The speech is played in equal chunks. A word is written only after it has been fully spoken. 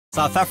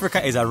South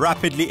Africa is a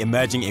rapidly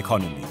emerging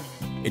economy.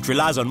 It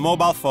relies on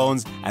mobile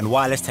phones and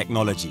wireless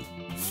technology,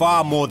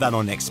 far more than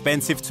on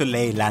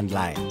expensive-to-lay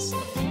landlines.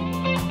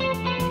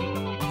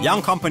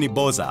 Young company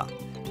Bozza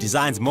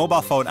designs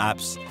mobile phone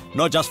apps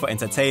not just for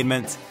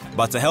entertainment,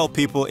 but to help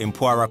people in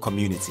poorer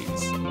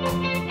communities.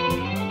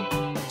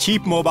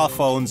 Cheap mobile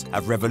phones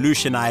have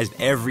revolutionized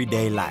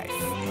everyday life.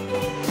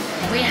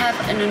 We have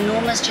an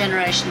enormous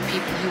generation of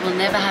people who will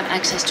never have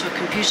access to a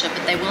computer,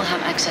 but they will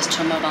have access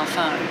to a mobile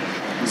phone.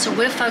 So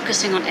we're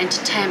focusing on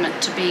entertainment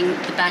to being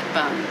the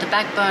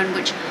backbone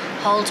which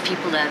holds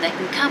people there. They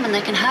can come and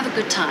they can have a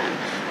good time,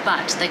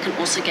 but they can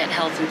also get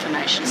health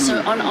information.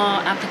 So on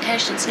our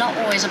application, it's not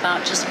always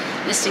about just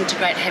listening to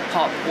great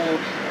hip-hop or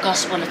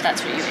gospel, if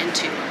that's what you're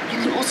into.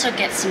 You can also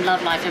get some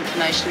love life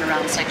information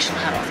around sexual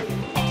health.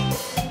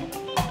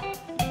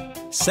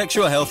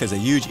 Sexual health is a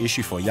huge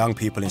issue for young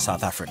people in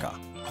South Africa,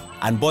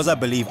 and Bozza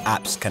believe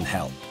apps can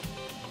help.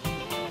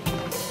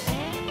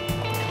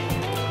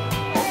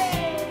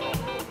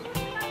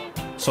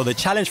 So the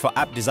challenge for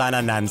app designer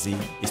Nanziwe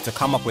is to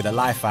come up with a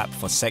life app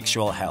for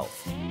sexual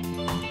health.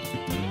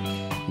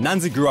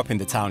 Nanziwe grew up in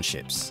the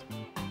townships.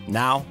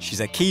 Now she's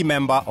a key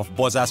member of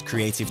Bozza's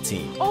creative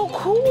team. Oh,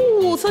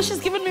 cool. So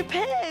she's given me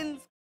pens.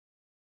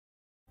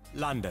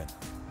 London,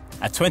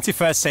 a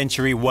 21st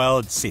century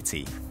world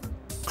city.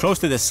 Close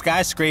to the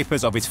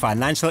skyscrapers of its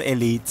financial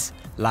elite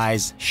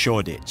lies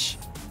Shoreditch,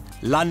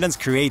 London's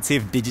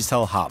creative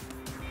digital hub.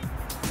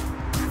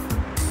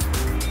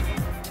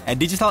 A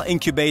digital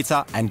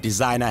incubator and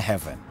designer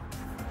heaven.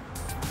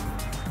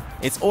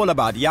 It's all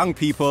about young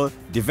people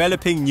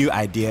developing new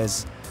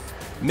ideas,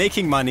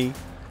 making money,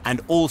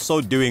 and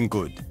also doing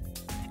good,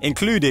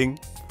 including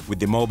with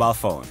the mobile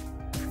phone.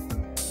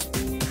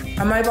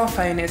 A mobile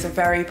phone is a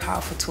very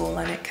powerful tool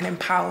and it can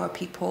empower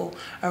people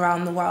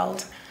around the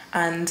world.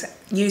 And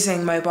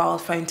using mobile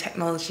phone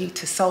technology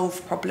to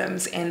solve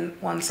problems in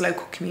one's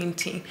local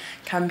community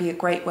can be a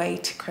great way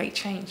to create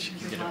change.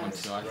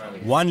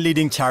 One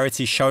leading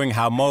charity showing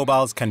how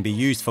mobiles can be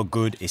used for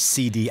good is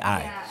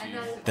CDI,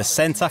 the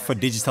Center for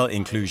Digital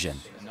Inclusion,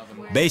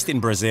 based in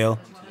Brazil,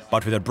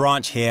 but with a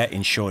branch here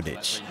in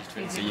Shoreditch.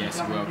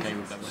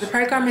 The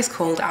programme is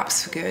called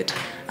Apps for Good,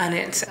 and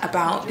it's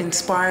about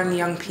inspiring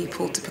young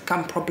people to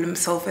become problem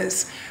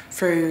solvers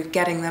through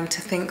getting them to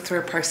think through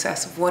a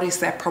process of what is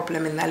their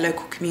problem in their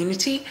local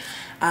community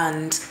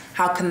and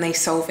how can they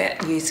solve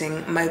it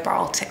using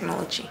mobile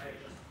technology.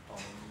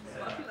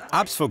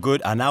 Apps for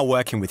Good are now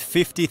working with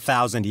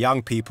 50,000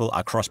 young people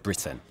across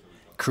Britain,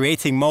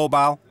 creating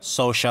mobile,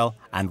 social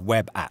and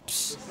web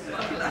apps.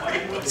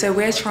 So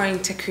we're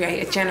trying to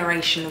create a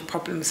generation of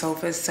problem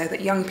solvers so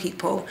that young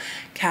people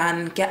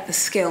can get the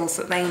skills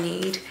that they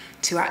need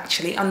to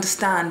actually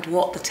understand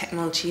what the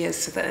technology is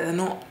so that they're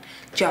not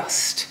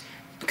just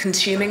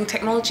consuming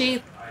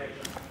technology.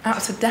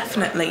 Apps are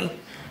definitely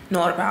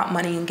not about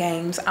money and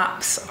games.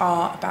 Apps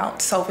are about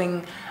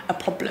solving a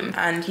problem.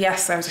 And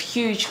yes, there's a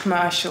huge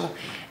commercial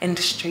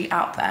industry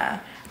out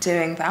there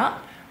doing that.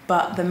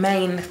 But the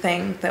main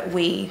thing that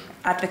we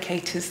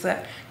advocate is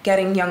that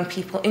getting young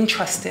people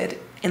interested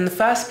in the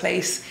first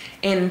place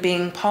in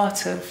being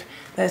part of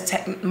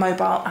the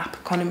mobile app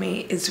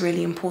economy is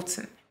really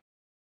important.